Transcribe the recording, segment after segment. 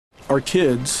Our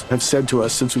kids have said to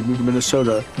us since we moved to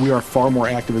Minnesota, we are far more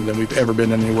active than we've ever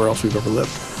been anywhere else we've ever lived.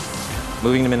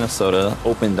 Moving to Minnesota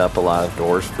opened up a lot of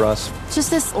doors for us. Just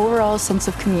this overall sense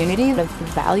of community, of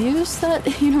values that,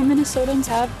 Minnesotans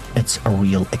have. It's a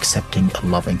real accepting,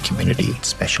 loving community,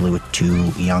 especially with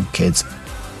 2 young kids.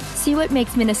 See what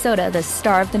makes Minnesota the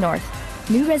star of the North.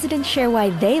 New residents share why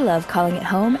they love calling it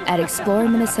home at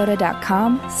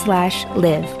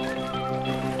exploreminnesota.com/live.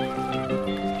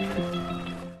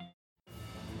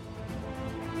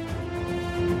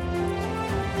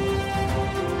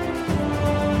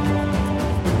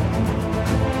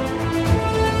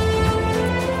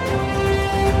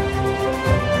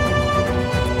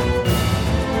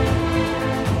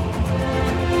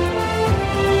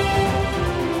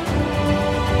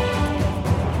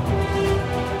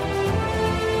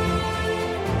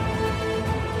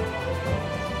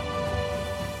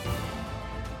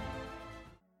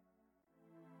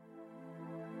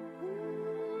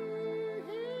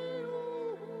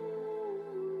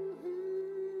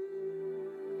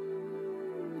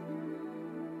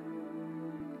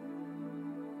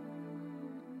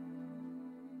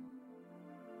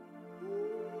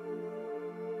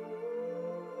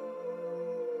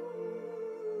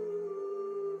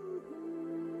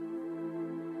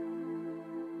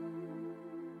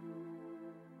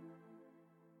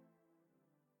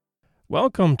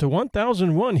 Welcome to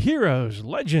 1001 Heroes,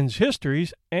 Legends,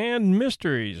 Histories, and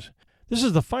Mysteries. This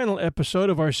is the final episode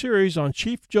of our series on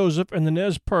Chief Joseph and the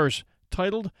Nez Perce,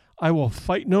 titled, I Will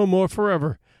Fight No More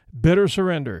Forever, Bitter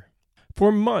Surrender.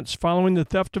 For months following the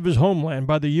theft of his homeland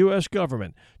by the U.S.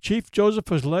 government, Chief Joseph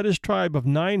has led his tribe of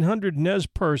 900 Nez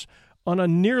Perce on a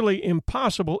nearly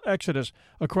impossible exodus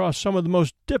across some of the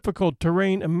most difficult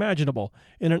terrain imaginable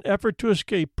in an effort to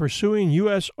escape pursuing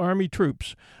U.S. Army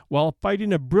troops, while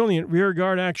fighting a brilliant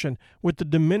rearguard action with the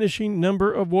diminishing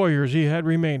number of warriors he had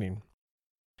remaining.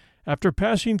 After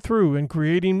passing through and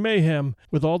creating mayhem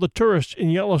with all the tourists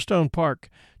in Yellowstone Park,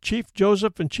 Chief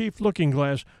Joseph and Chief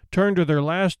Lookingglass turned to their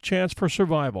last chance for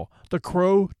survival, the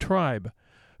Crow tribe,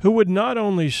 who would not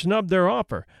only snub their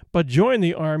offer, but join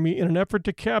the army in an effort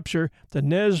to capture the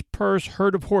Nez Perce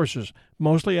herd of horses,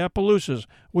 mostly Appaloosas,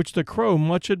 which the Crow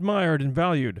much admired and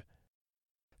valued.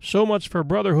 So much for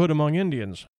brotherhood among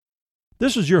Indians.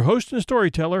 This is your host and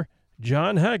storyteller,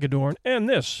 John Hagedorn, and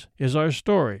this is our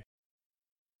story.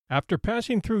 After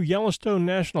passing through Yellowstone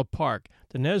National Park,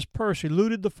 the Nez Perce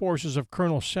eluded the forces of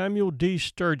Colonel Samuel D.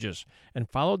 Sturgis and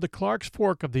followed the Clark's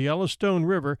Fork of the Yellowstone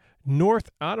River north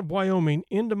out of Wyoming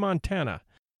into Montana.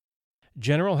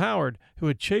 General Howard, who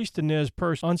had chased the Nez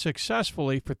Perce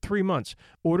unsuccessfully for 3 months,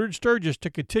 ordered Sturgis to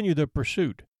continue the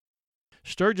pursuit.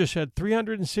 Sturgis had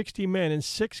 360 men in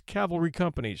 6 cavalry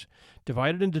companies,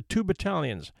 divided into 2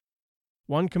 battalions,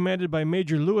 one commanded by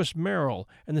Major Lewis Merrill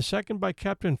and the second by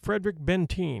Captain Frederick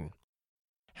Benteen.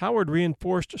 Howard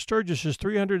reinforced Sturgis's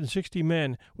 360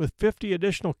 men with 50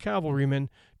 additional cavalrymen,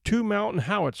 2 mountain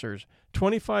howitzers,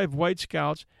 25 White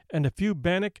Scouts, and a few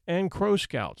Bannock and Crow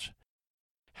Scouts.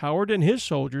 Howard and his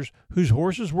soldiers, whose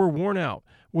horses were worn out,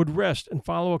 would rest and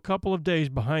follow a couple of days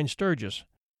behind Sturgis.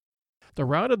 The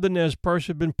rout of the Nez Perce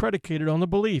had been predicated on the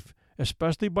belief,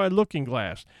 especially by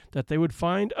Lookingglass, that they would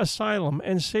find asylum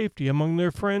and safety among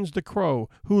their friends the Crow,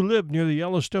 who lived near the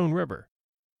Yellowstone River.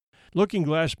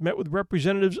 Lookingglass met with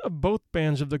representatives of both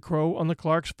bands of the Crow on the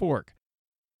Clark's Fork.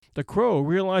 The Crow,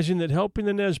 realizing that helping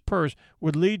the Nez Perce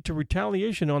would lead to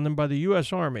retaliation on them by the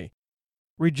U.S. Army,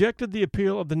 rejected the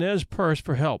appeal of the Nez Perce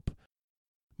for help.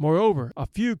 Moreover, a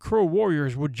few Crow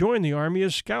warriors would join the army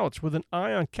as scouts with an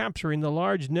eye on capturing the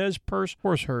large Nez Perce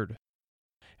horse herd.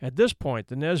 At this point,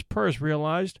 the Nez Perce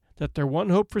realized that their one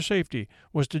hope for safety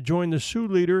was to join the Sioux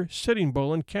leader Sitting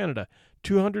Bull in Canada,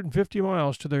 250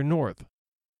 miles to their north.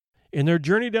 In their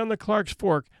journey down the Clark's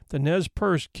Fork, the Nez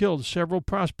Perce killed several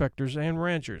prospectors and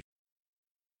ranchers.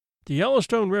 The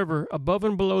Yellowstone River, above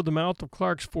and below the mouth of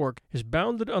Clark's Fork, is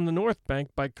bounded on the north bank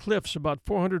by cliffs about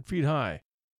 400 feet high.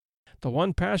 The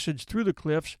one passage through the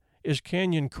cliffs is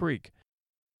Canyon Creek.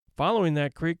 Following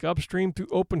that creek upstream through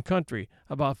open country,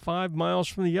 about 5 miles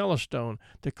from the Yellowstone,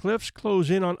 the cliffs close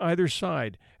in on either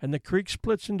side, and the creek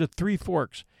splits into 3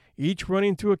 forks, each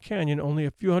running through a canyon only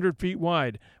a few hundred feet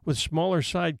wide, with smaller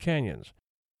side canyons.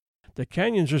 The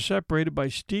canyons are separated by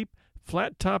steep,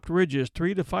 flat-topped ridges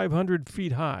 300 to 500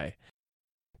 feet high.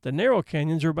 The narrow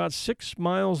canyons are about 6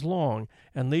 miles long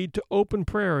and lead to open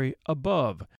prairie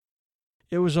above.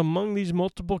 It was among these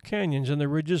multiple canyons and the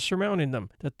ridges surrounding them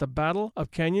that the Battle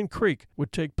of Canyon Creek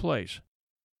would take place.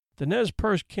 The Nez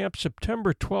Perce camped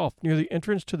September 12th near the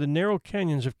entrance to the narrow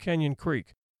canyons of Canyon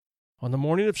Creek. On the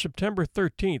morning of September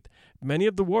 13th, many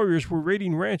of the warriors were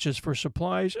raiding ranches for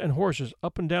supplies and horses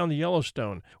up and down the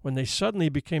Yellowstone when they suddenly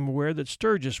became aware that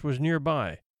Sturgis was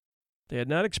nearby. They had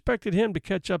not expected him to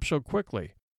catch up so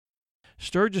quickly.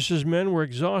 Sturgis's men were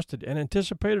exhausted and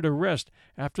anticipated a rest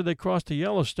after they crossed the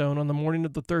Yellowstone on the morning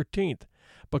of the 13th,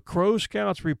 but Crow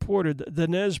scouts reported that the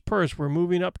Nez Perce were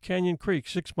moving up Canyon Creek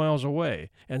 6 miles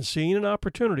away, and seeing an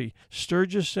opportunity,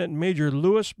 Sturgis sent Major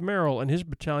Lewis Merrill and his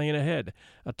battalion ahead,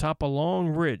 atop a long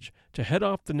ridge, to head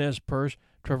off the Nez Perce,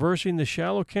 traversing the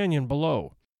shallow canyon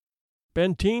below.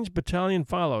 Benteen's battalion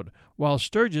followed, while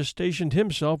Sturgis stationed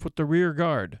himself with the rear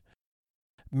guard.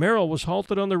 Merrill was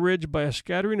halted on the ridge by a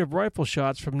scattering of rifle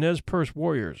shots from Nez Perce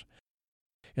warriors.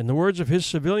 In the words of his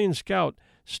civilian scout,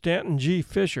 Stanton G.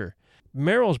 Fisher,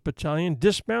 Merrill's battalion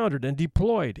dismounted and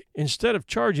deployed instead of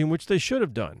charging, which they should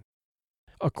have done.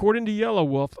 According to Yellow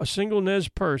Wolf, a single Nez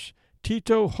Perce,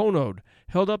 Tito Honod,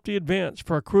 held up the advance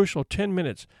for a crucial 10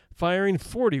 minutes, firing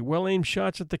 40 well-aimed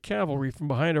shots at the cavalry from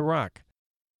behind a rock.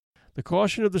 The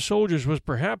caution of the soldiers was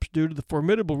perhaps due to the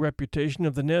formidable reputation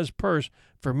of the Nez Perce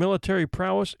for military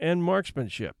prowess and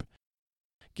marksmanship.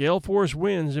 Gale force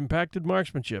winds impacted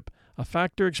marksmanship, a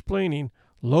factor explaining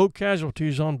low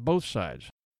casualties on both sides.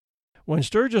 When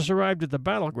Sturgis arrived at the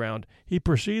battleground, he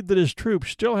perceived that his troops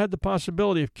still had the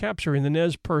possibility of capturing the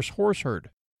Nez Perce horse herd.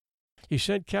 He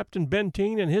sent Captain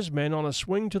Benteen and his men on a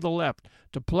swing to the left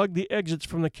to plug the exits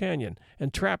from the canyon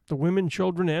and trap the women,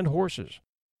 children, and horses.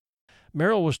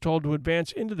 Merrill was told to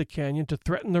advance into the canyon to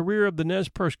threaten the rear of the Nez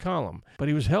Perce column, but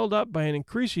he was held up by an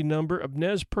increasing number of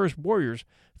Nez Perce warriors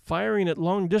firing at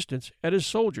long distance at his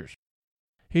soldiers.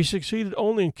 He succeeded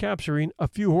only in capturing a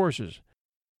few horses.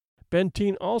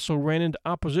 Benteen also ran into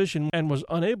opposition and was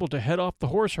unable to head off the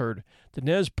horse herd, the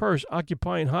Nez Perce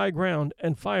occupying high ground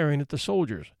and firing at the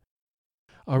soldiers.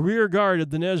 A rear guard of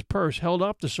the Nez Perce held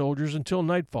off the soldiers until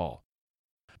nightfall.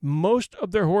 Most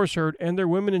of their horse herd and their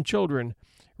women and children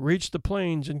reached the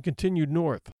plains and continued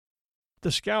north.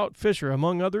 The scout Fisher,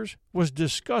 among others, was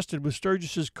disgusted with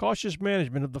Sturgis's cautious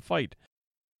management of the fight.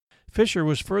 Fisher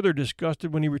was further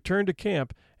disgusted when he returned to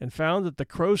camp and found that the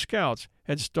Crow scouts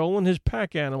had stolen his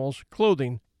pack animals,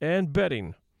 clothing, and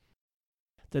bedding.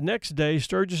 The next day,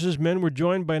 Sturgis's men were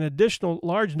joined by an additional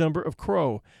large number of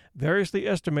Crow, variously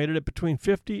estimated at between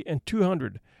 50 and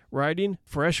 200, riding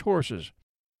fresh horses.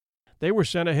 They were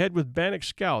sent ahead with Bannock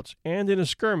scouts and, in a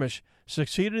skirmish,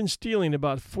 succeeded in stealing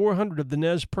about 400 of the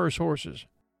Nez Perce horses.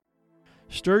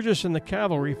 Sturgis and the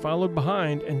cavalry followed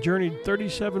behind and journeyed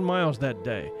 37 miles that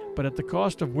day, but at the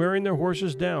cost of wearing their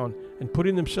horses down and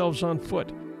putting themselves on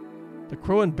foot, the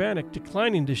Crow and Bannock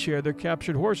declining to share their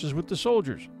captured horses with the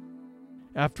soldiers.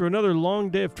 After another long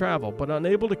day of travel, but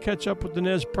unable to catch up with the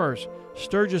Nez Perce,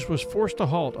 Sturgis was forced to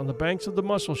halt on the banks of the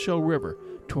Musselshell River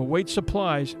to await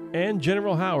supplies and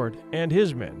General Howard and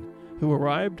his men, who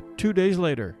arrived 2 days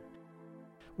later.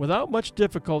 Without much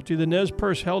difficulty, the Nez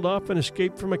Perce held off and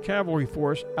escaped from a cavalry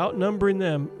force outnumbering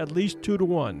them at least 2 to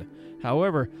 1.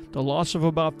 However, the loss of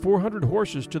about 400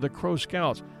 horses to the Crow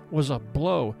scouts was a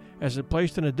blow, as it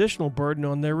placed an additional burden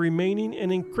on their remaining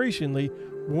and increasingly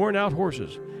worn-out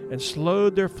horses and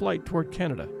slowed their flight toward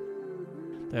Canada.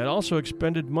 They had also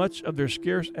expended much of their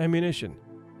scarce ammunition.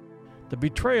 The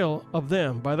betrayal of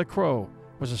them by the Crow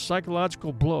was a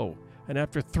psychological blow, and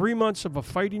after 3 months of a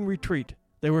fighting retreat,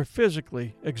 they were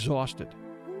physically exhausted.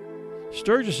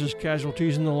 Sturgis's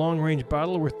casualties in the long-range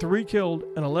battle were 3 killed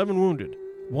and 11 wounded,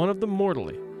 one of them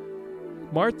mortally.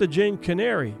 Martha Jane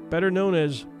Canary, better known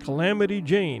as Calamity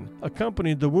Jane,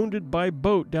 accompanied the wounded by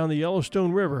boat down the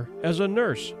Yellowstone River as a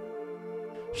nurse.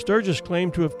 Sturgis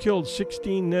claimed to have killed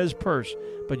 16 Nez Perce,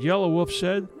 but Yellow Wolf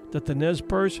said that the Nez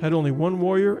Perce had only 1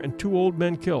 warrior and 2 old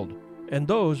men killed, and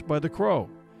those by the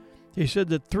Crow. He said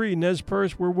that 3 Nez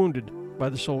Perce were wounded by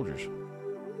the soldiers.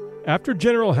 After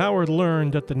General Howard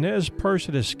learned that the Nez Perce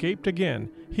had escaped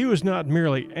again, he was not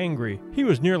merely angry, he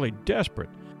was nearly desperate.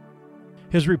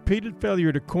 His repeated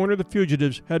failure to corner the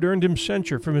fugitives had earned him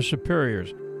censure from his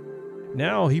superiors.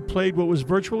 Now he played what was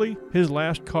virtually his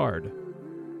last card.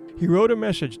 He wrote a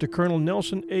message to Colonel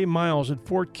Nelson A. Miles at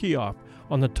Fort Keough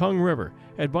on the Tongue River,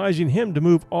 advising him to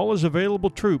move all his available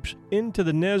troops into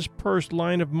the Nez Perce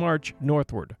line of march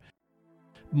northward.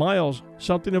 Miles,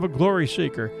 something of a glory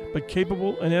seeker, but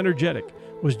capable and energetic,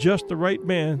 was just the right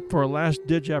man for a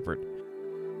last-ditch effort.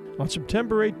 On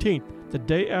September 18th, the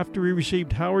day after he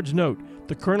received Howard's note,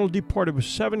 the colonel departed with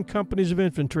 7 companies of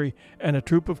infantry and a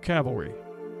troop of cavalry.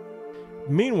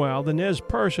 Meanwhile, the Nez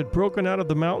Perce had broken out of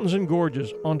the mountains and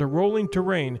gorges onto rolling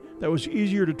terrain that was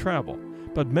easier to travel,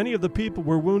 but many of the people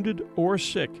were wounded or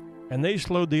sick, and they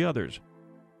slowed the others.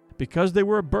 Because they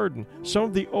were a burden, some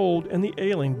of the old and the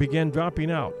ailing began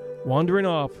dropping out, wandering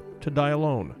off to die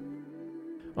alone.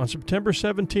 On September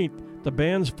 17th, the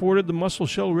bands forded the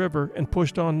Musselshell River and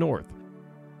pushed on north.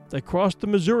 They crossed the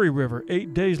Missouri River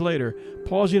 8 days later,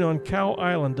 pausing on Cow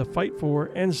Island to fight for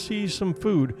and seize some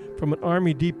food from an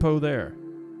army depot there.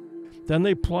 Then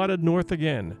they plodded north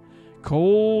again.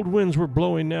 Cold winds were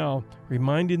blowing now,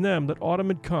 reminding them that autumn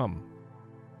had come.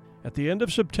 At the end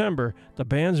of September, the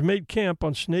bands made camp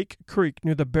on Snake Creek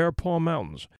near the Bear Paw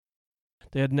Mountains.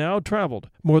 They had now traveled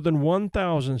more than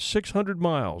 1,600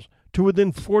 miles to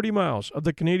within 40 miles of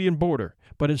the Canadian border,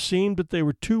 but it seemed that they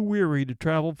were too weary to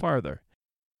travel farther.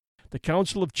 The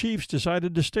Council of Chiefs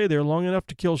decided to stay there long enough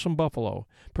to kill some buffalo,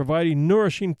 providing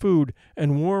nourishing food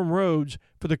and warm roads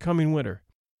for the coming winter.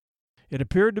 It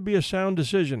appeared to be a sound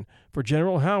decision, for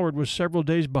General Howard was several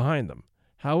days behind them.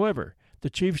 However, the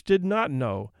chiefs did not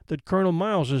know that Colonel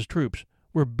Miles's troops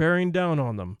were bearing down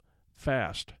on them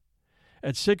fast.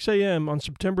 At 6 a.m. on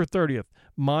September 30th,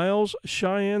 Miles'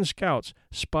 Cheyenne scouts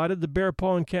spotted the Bear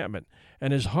Paw encampment,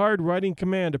 and his hard-riding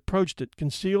command approached it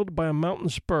concealed by a mountain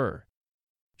spur.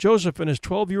 Joseph and his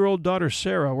 12-year-old daughter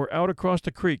Sarah were out across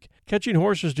the creek, catching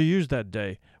horses to use that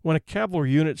day, when a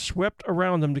cavalry unit swept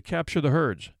around them to capture the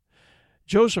herds.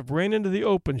 Joseph ran into the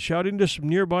open, shouting to some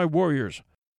nearby warriors,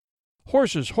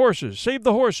 "Horses! Horses! Save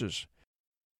the horses!"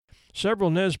 Several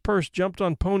Nez Perce jumped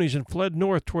on ponies and fled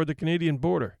north toward the Canadian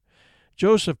border.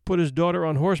 Joseph put his daughter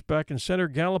on horseback and sent her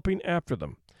galloping after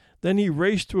them. Then he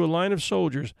raced through a line of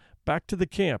soldiers back to the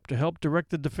camp to help direct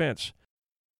the defense.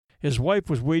 His wife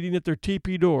was waiting at their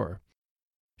teepee door.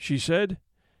 She said,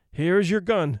 "Here's your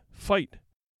gun. Fight."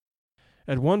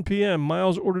 At 1 p.m.,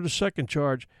 Miles ordered a second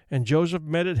charge, and Joseph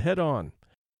met it head-on.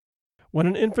 When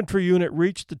an infantry unit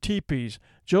reached the teepees,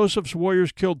 Joseph's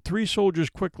warriors killed 3 soldiers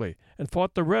quickly and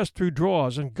fought the rest through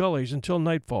draws and gullies until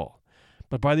nightfall.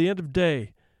 But by the end of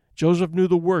day, Joseph knew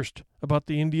the worst about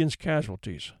the Indians'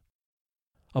 casualties.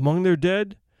 Among their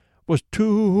dead was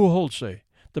Tuhuhuholse,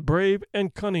 the brave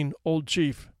and cunning old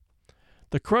chief.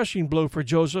 The crushing blow for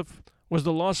Joseph was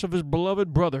the loss of his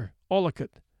beloved brother,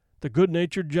 Ollicut, the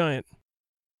good-natured giant.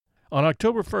 On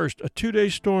October 1st, a 2-day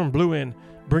storm blew in,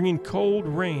 bringing cold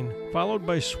rain, followed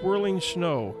by swirling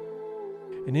snow.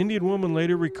 An Indian woman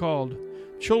later recalled,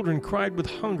 "Children cried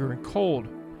with hunger and cold,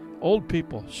 old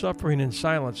people suffering in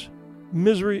silence,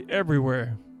 misery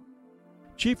everywhere."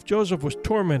 Chief Joseph was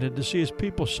tormented to see his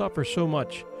people suffer so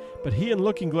much, but he and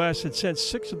Looking Glass had sent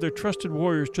 6 of their trusted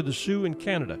warriors to the Sioux in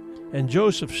Canada, and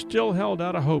Joseph still held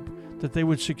out a hope that they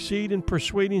would succeed in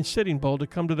persuading Sitting Bull to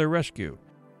come to their rescue.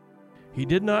 He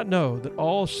did not know that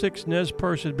all 6 Nez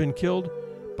Perce had been killed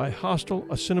by hostile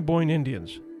Assiniboine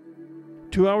Indians.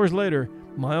 2 hours later,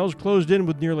 Miles closed in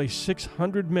with nearly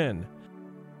 600 men.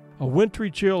 A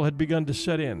wintry chill had begun to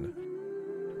set in.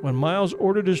 When Miles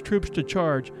ordered his troops to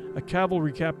charge, a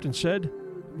cavalry captain said,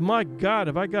 "My God,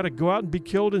 have I got to go out and be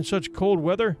killed in such cold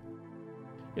weather?"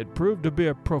 It proved to be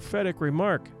a prophetic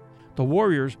remark. The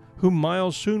warriors, whom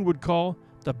Miles soon would call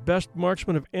the best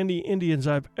marksmen of any Indians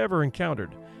I've ever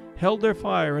encountered, held their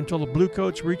fire until the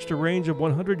Bluecoats reached a range of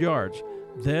 100 yards.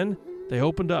 Then they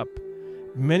opened up.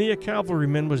 Many a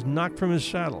cavalryman was knocked from his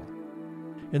saddle.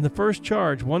 In the first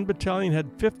charge, one battalion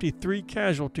had 53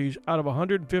 casualties out of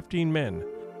 115 men.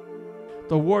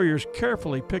 The warriors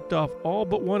carefully picked off all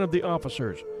but one of the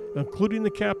officers, including the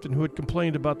captain who had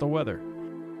complained about the weather.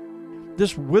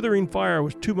 This withering fire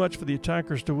was too much for the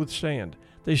attackers to withstand.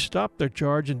 They stopped their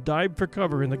charge and dived for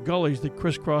cover in the gullies that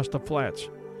crisscrossed the flats.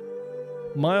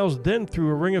 Miles then threw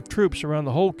a ring of troops around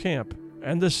the whole camp,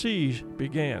 and the siege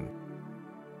began.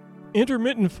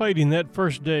 Intermittent fighting that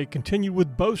first day continued,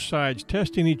 with both sides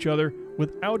testing each other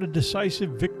without a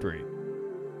decisive victory.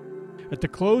 At the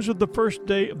close of the first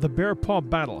day of the Bear Paw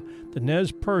battle, the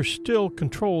Nez Perce still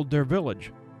controlled their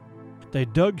village. They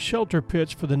dug shelter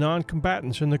pits for the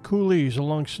non-combatants and the coolies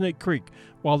along Snake Creek,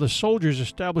 while the soldiers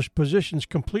established positions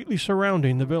completely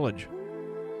surrounding the village.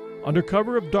 Under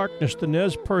cover of darkness, the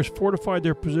Nez Perce fortified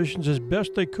their positions as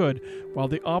best they could, while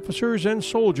the officers and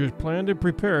soldiers planned and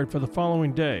prepared for the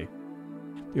following day.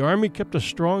 The army kept a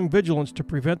strong vigilance to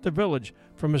prevent the village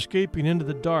from escaping into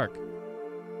the dark.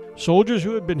 Soldiers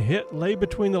who had been hit lay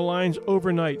between the lines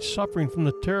overnight, suffering from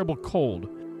the terrible cold.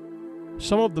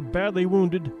 Some of the badly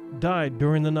wounded died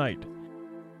during the night.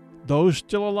 Those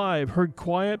still alive heard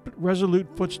quiet but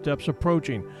resolute footsteps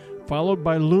approaching, followed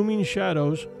by looming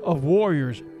shadows of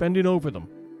warriors bending over them.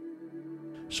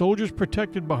 Soldiers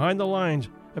protected behind the lines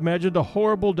imagined a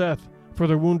horrible death for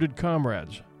their wounded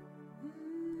comrades.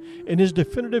 In his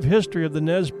definitive history of the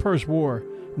Nez Perce War,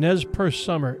 Nez Perce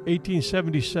Summer,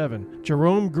 1877,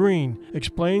 Jerome Green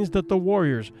explains that the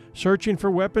warriors, searching for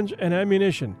weapons and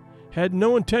ammunition, had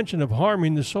no intention of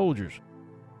harming the soldiers.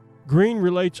 Green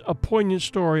relates a poignant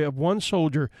story of one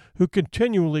soldier who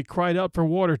continually cried out for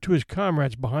water to his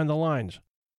comrades behind the lines.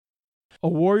 A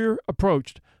warrior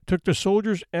approached, took the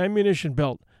soldier's ammunition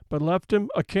belt, but left him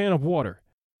a can of water.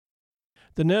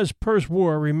 The Nez Perce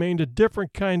War remained a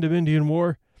different kind of Indian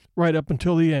war right up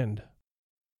until the end.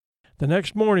 The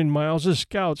next morning, Miles's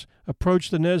scouts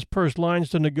approached the Nez Perce lines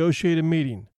to negotiate a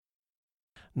meeting.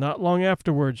 Not long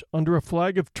afterwards, under a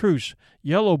flag of truce,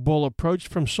 Yellow Bull approached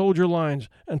from soldier lines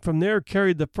and from there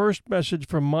carried the first message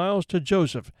from Miles to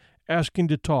Joseph, asking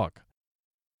to talk.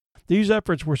 These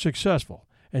efforts were successful,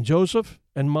 and Joseph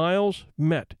and Miles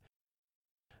met.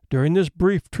 During this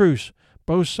brief truce,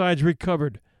 both sides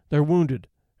recovered their wounded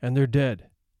and their dead.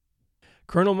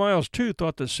 Colonel Miles, too,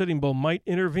 thought that Sitting Bull might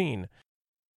intervene.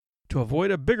 To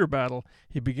avoid a bigger battle,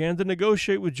 he began to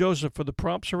negotiate with Joseph for the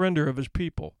prompt surrender of his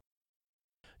people.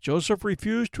 Joseph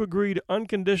refused to agree to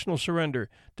unconditional surrender,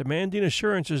 demanding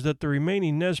assurances that the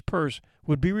remaining Nez Perce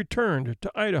would be returned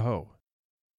to Idaho.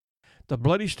 The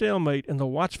bloody stalemate and the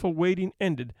watchful waiting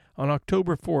ended on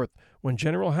October 4th, when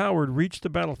General Howard reached the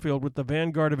battlefield with the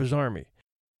vanguard of his army.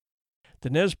 The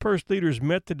Nez Perce leaders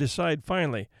met to decide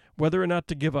finally whether or not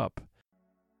to give up.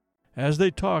 As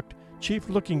they talked, Chief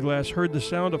Lookingglass heard the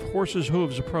sound of horses'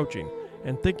 hooves approaching,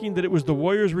 and thinking that it was the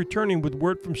warriors returning with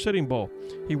word from Sitting Bull,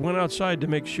 he went outside to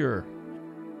make sure.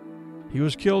 He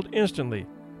was killed instantly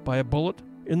by a bullet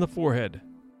in the forehead.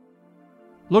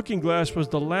 Lookingglass was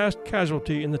the last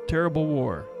casualty in the terrible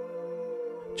war.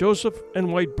 Joseph and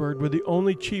Whitebird were the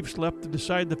only chiefs left to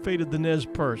decide the fate of the Nez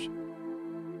Perce.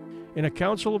 In a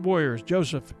council of warriors,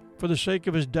 Joseph, for the sake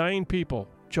of his dying people,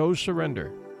 chose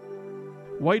surrender.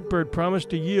 Whitebird promised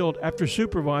to yield after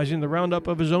supervising the roundup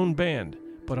of his own band,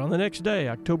 but on the next day,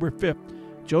 October 5th,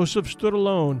 Joseph stood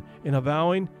alone in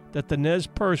avowing that the Nez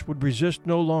Perce would resist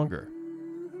no longer.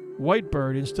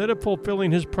 Whitebird, instead of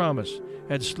fulfilling his promise,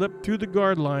 had slipped through the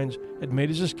guard lines and made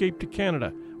his escape to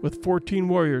Canada with 14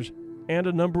 warriors and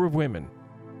a number of women.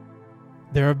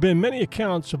 There have been many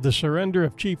accounts of the surrender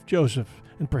of Chief Joseph,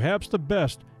 and perhaps the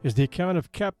best is the account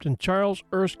of Captain Charles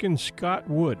Erskine Scott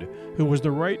Wood, who was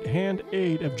the right-hand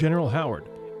aide of General Howard,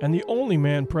 and the only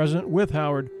man present with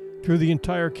Howard through the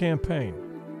entire campaign.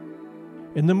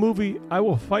 In the movie I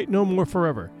Will Fight No More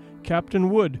Forever, Captain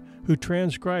Wood, who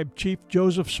transcribed Chief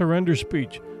Joseph's surrender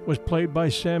speech, was played by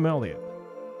Sam Elliott.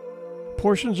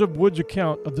 Portions of Wood's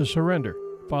account of the surrender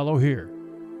follow here.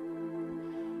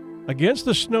 Against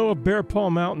the snow of Bear Paw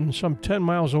Mountain, some 10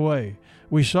 miles away,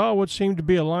 we saw what seemed to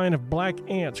be a line of black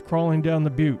ants crawling down the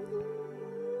butte.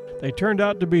 They turned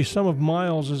out to be some of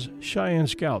Miles's Cheyenne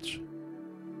scouts.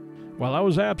 While I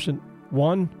was absent,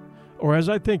 one, or as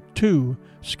I think two,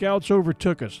 scouts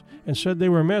overtook us and said they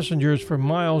were messengers from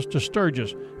Miles to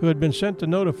Sturgis, who had been sent to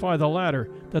notify the latter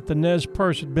that the Nez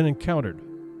Perce had been encountered.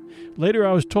 Later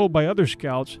I was told by other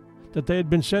scouts that they had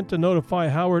been sent to notify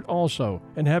Howard also,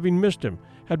 and having missed him,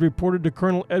 had reported to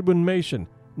Colonel Edwin Mason,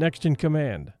 next in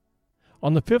command.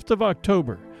 On the 5th of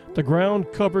October, the ground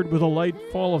covered with a light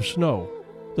fall of snow,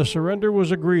 the surrender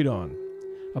was agreed on.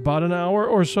 About an hour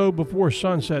or so before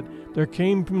sunset, there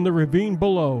came from the ravine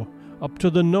below, up to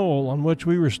the knoll on which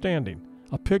we were standing,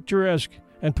 a picturesque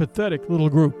and pathetic little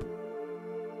group.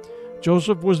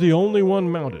 Joseph was the only one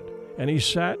mounted, and he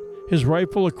sat, his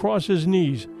rifle across his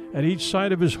knees, at each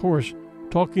side of his horse,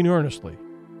 talking earnestly.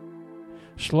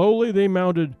 Slowly they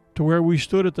mounted to where we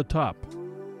stood at the top.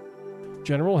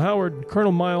 General Howard and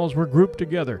Colonel Miles were grouped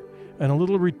together, and a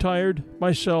little retired,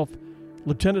 myself,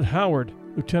 Lieutenant Howard,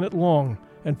 Lieutenant Long,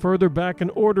 and further back an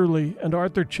orderly and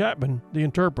Arthur Chapman, the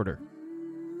interpreter.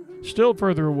 Still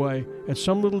further away, at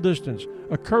some little distance,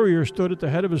 a courier stood at the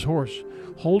head of his horse,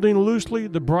 holding loosely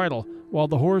the bridle while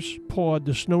the horse pawed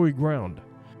the snowy ground.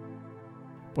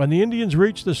 When the Indians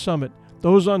reached the summit,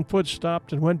 those on foot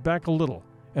stopped and went back a little,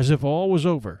 as if all was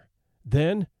over.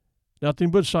 Then, nothing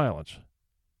but silence.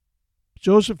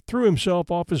 Joseph threw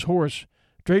himself off his horse,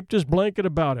 draped his blanket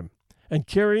about him, and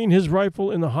carrying his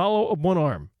rifle in the hollow of one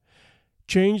arm,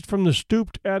 changed from the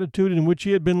stooped attitude in which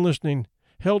he had been listening,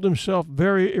 held himself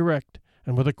very erect,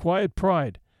 and with a quiet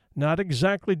pride, not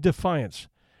exactly defiance,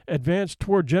 advanced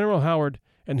toward General Howard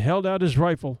and held out his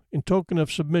rifle in token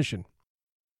of submission.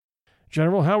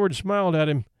 General Howard smiled at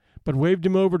him, but waved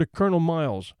him over to Colonel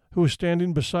Miles, who was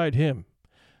standing beside him.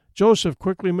 Joseph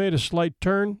quickly made a slight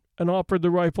turn and offered the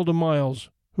rifle to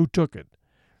Miles, who took it.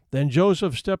 Then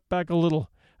Joseph stepped back a little,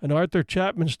 and Arthur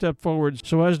Chapman stepped forward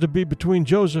so as to be between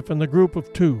Joseph and the group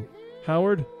of two,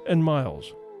 Howard and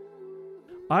Miles.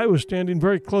 I was standing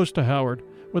very close to Howard,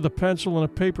 with a pencil and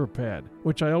a paper pad,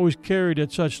 which I always carried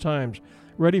at such times,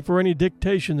 ready for any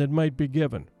dictation that might be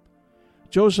given.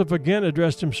 Joseph again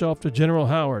addressed himself to General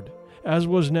Howard, as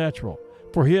was natural,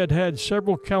 for he had had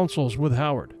several councils with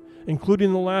Howard,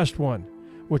 including the last one,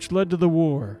 which led to the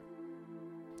war.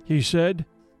 He said,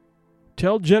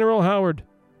 "Tell General Howard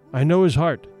I know his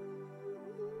heart.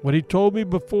 What he told me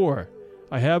before,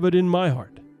 I have it in my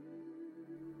heart.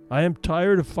 I am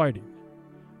tired of fighting.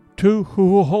 Two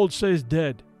who hold says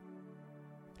dead.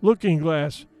 Looking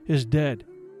Glass is dead.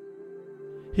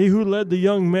 He who led the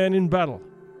young men in battle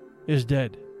is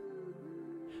dead.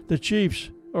 The chiefs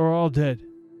are all dead.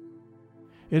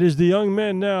 It is the young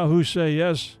men now who say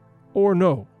yes or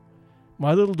no.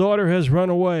 My little daughter has run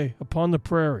away upon the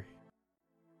prairie.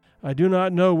 I do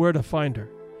not know where to find her.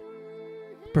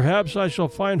 Perhaps I shall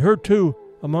find her too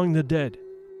among the dead.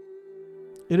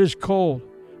 It is cold,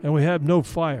 and we have no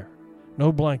fire,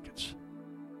 no blankets.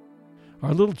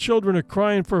 Our little children are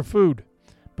crying for food,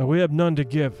 but we have none to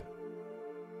give.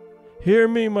 Hear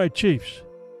me, my chiefs.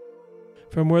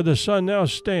 From where the sun now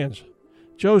stands,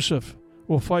 Joseph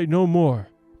will fight no more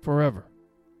forever."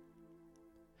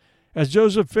 As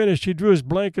Joseph finished, he drew his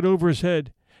blanket over his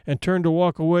head and turned to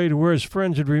walk away to where his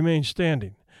friends had remained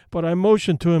standing, but I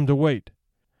motioned to him to wait.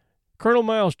 Colonel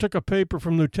Miles took a paper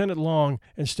from Lieutenant Long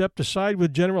and stepped aside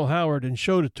with General Howard and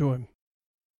showed it to him.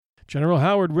 General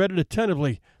Howard read it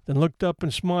attentively, then looked up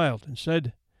and smiled and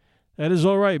said, "That is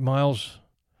all right, Miles."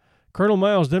 Colonel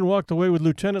Miles then walked away with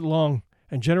Lieutenant Long,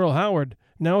 and General Howard,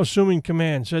 now assuming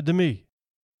command, said to me,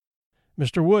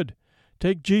 "Mr. Wood,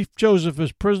 take Chief Joseph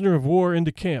as prisoner of war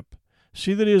into camp.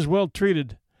 See that he is well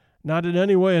treated, not in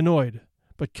any way annoyed,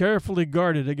 but carefully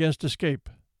guarded against escape."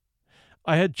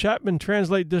 I had Chapman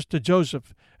translate this to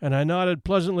Joseph, and I nodded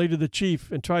pleasantly to the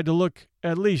chief and tried to look,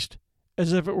 at least,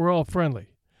 as if it were all friendly.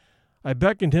 I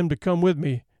beckoned him to come with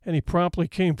me, and he promptly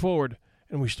came forward,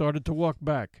 and we started to walk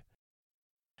back.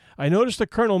 I noticed that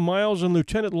Colonel Miles and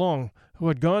Lieutenant Long, who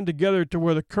had gone together to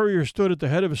where the courier stood at the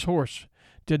head of his horse,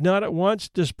 did not at once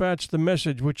dispatch the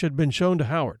message which had been shown to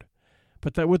Howard,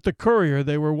 but that with the courier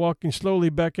they were walking slowly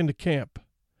back into camp.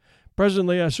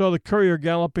 Presently I saw the courier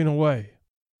galloping away.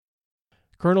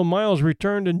 Colonel Miles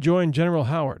returned and joined General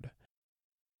Howard.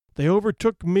 They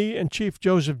overtook me and Chief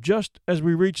Joseph just as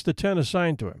we reached the tent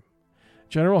assigned to him.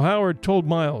 General Howard told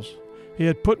Miles he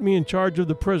had put me in charge of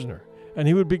the prisoner, and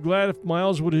he would be glad if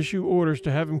Miles would issue orders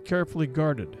to have him carefully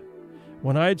guarded.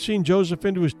 When I had seen Joseph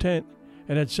into his tent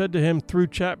and had said to him through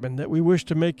Chapman that we wished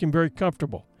to make him very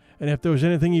comfortable, and if there was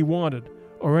anything he wanted,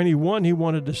 or anyone he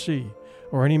wanted to see,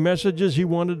 or any messages he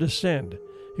wanted to send,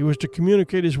 he was to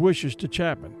communicate his wishes to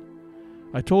Chapman.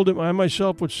 I told him I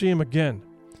myself would see him again.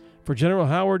 For General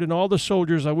Howard and all the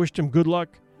soldiers, I wished him good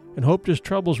luck and hoped his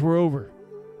troubles were over,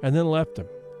 and then left him.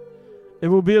 It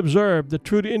will be observed that,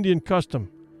 true to Indian custom,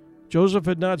 Joseph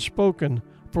had not spoken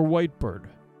for Whitebird.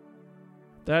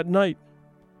 That night,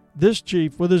 this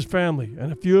chief with his family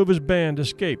and a few of his band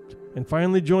escaped and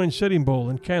finally joined Sitting Bull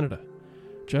in Canada.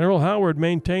 General Howard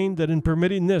maintained that in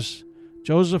permitting this,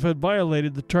 Joseph had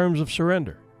violated the terms of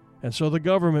surrender, and so the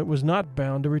government was not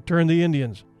bound to return the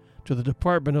Indians to the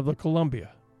Department of the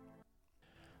Columbia.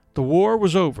 The war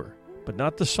was over, but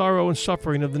not the sorrow and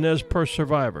suffering of the Nez Perce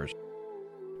survivors.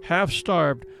 Half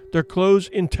starved, their clothes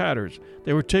in tatters,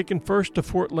 they were taken first to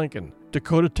Fort Lincoln,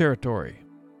 Dakota Territory.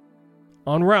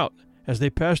 En route, as they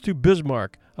passed through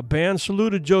Bismarck, a band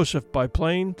saluted Joseph by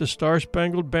playing the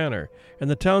Star-Spangled Banner, and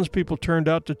the townspeople turned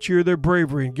out to cheer their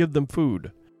bravery and give them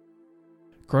food.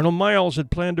 Colonel Miles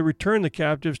had planned to return the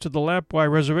captives to the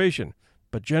Lapwai Reservation,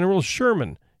 but General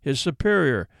Sherman, his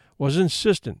superior, was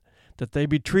insistent that they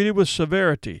be treated with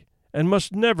severity and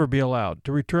must never be allowed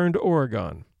to return to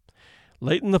Oregon.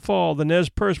 Late in the fall, the Nez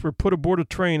Perce were put aboard a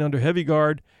train under heavy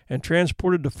guard and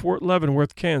transported to Fort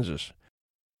Leavenworth, Kansas.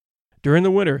 During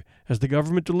the winter, as the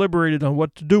government deliberated on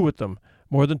what to do with them,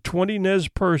 more than 20 Nez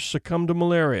Perce succumbed to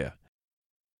malaria.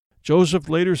 Joseph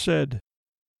later said,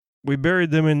 "We buried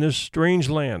them in this strange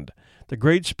land. The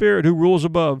Great Spirit who rules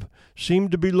above seemed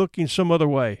to be looking some other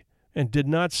way and did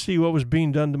not see what was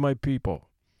being done to my people."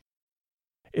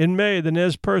 In May, the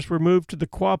Nez Perce were moved to the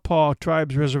Quapaw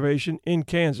Tribes Reservation in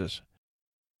Kansas.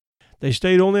 They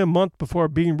stayed only a month before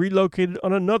being relocated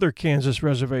on another Kansas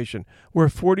reservation, where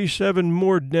 47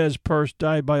 more Nez Perce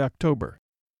died by October.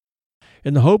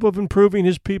 In the hope of improving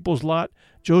his people's lot,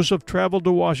 Joseph traveled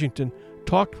to Washington,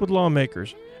 talked with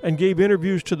lawmakers, and gave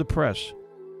interviews to the press.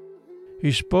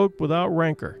 He spoke without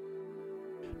rancor,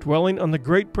 dwelling on the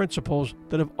great principles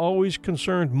that have always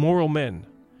concerned moral men.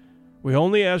 We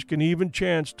only ask an even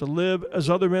chance to live as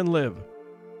other men live.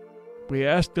 We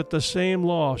ask that the same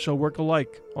law shall work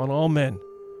alike on all men.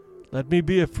 Let me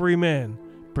be a free man,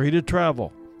 free to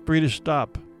travel, free to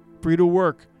stop, free to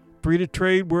work, free to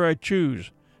trade where I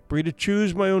choose, free to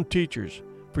choose my own teachers,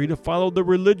 free to follow the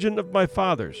religion of my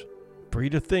fathers, free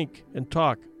to think and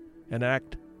talk and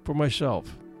act for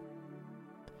myself.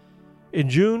 In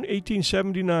June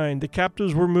 1879, the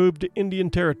captives were moved to Indian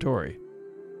Territory.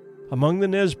 Among the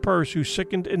Nez Perce who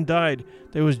sickened and died,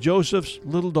 there was Joseph's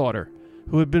little daughter,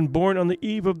 who had been born on the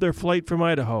eve of their flight from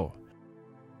Idaho.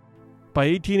 By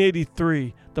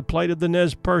 1883, the plight of the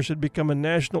Nez Perce had become a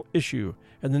national issue,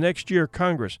 and the next year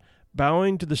Congress,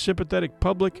 bowing to the sympathetic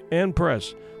public and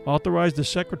press, authorized the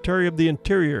Secretary of the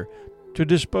Interior to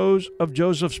dispose of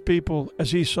Joseph's people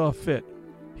as he saw fit.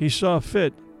 He saw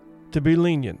fit to be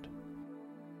lenient.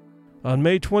 On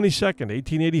May 22,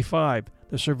 1885,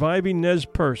 the surviving Nez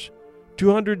Perce,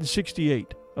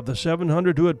 268 of the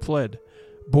 700 who had fled,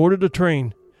 boarded a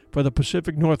train for the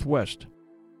Pacific Northwest.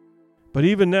 But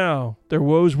even now, their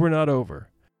woes were not over.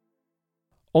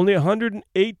 Only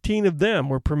 118 of them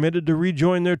were permitted to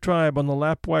rejoin their tribe on the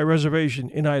Lapwai Reservation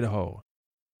in Idaho.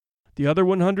 The other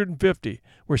 150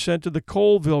 were sent to the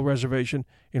Colville Reservation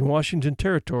in Washington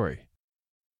Territory.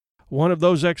 One of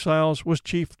those exiles was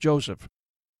Chief Joseph,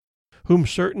 whom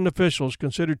certain officials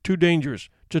considered too dangerous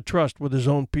to trust with his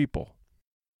own people.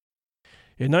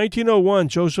 In 1901,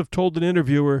 Joseph told an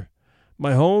interviewer,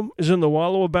 "My home is in the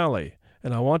Wallowa Valley,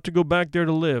 and I want to go back there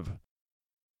to live.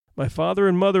 My father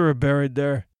and mother are buried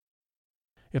there.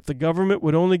 If the government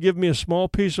would only give me a small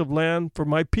piece of land for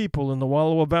my people in the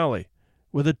Wallowa Valley,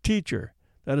 with a teacher,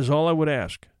 that is all I would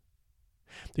ask."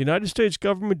 The United States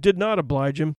government did not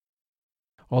oblige him,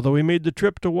 although he made the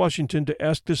trip to Washington to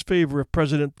ask this favor of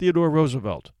President Theodore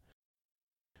Roosevelt.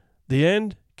 The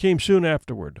end came soon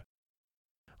afterward.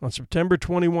 On September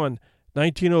 21,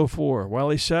 1904,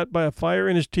 while he sat by a fire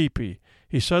in his teepee,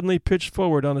 he suddenly pitched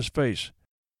forward on his face.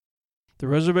 The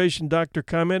reservation doctor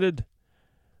commented,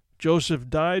 "Joseph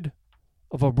died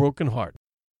of a broken heart."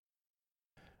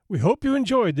 We hope you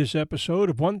enjoyed this episode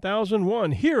of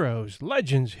 1001 Heroes,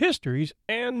 Legends, Histories,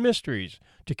 and Mysteries.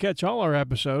 To catch all our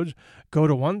episodes, go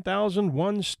to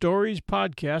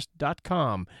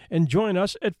 1001storiespodcast.com and join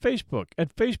us at Facebook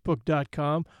at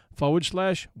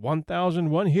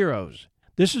facebook.com/1001 Heroes.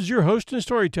 This is your host and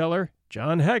storyteller,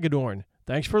 John Hagedorn.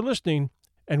 Thanks for listening,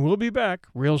 and we'll be back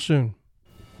real soon.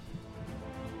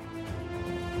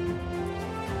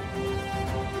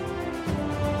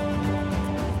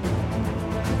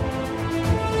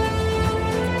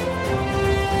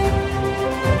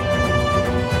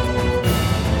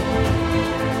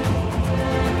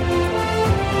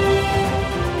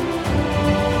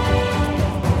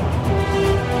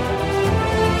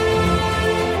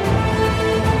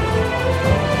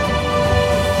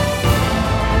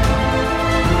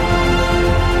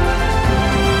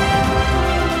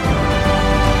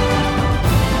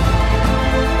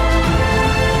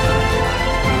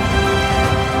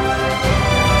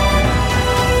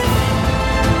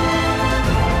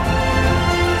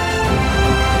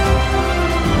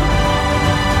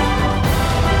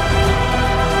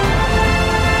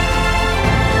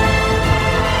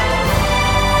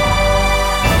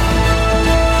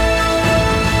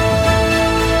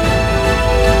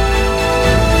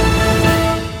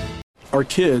 Our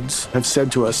kids have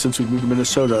said to us since we moved to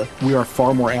Minnesota, we are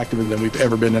far more active than we've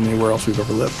ever been anywhere else we've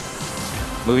ever lived.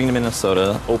 Moving to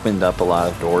Minnesota opened up a lot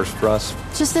of doors for us.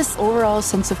 Just this overall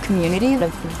sense of community,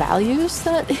 of values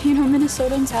that,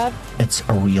 Minnesotans have. It's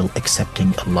a real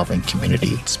accepting, loving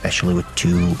community, especially with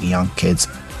 2 young kids.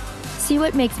 See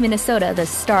what makes Minnesota the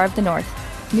star of the North.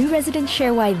 New residents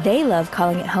share why they love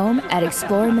calling it home at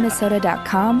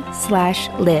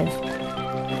exploreminnesota.com/live.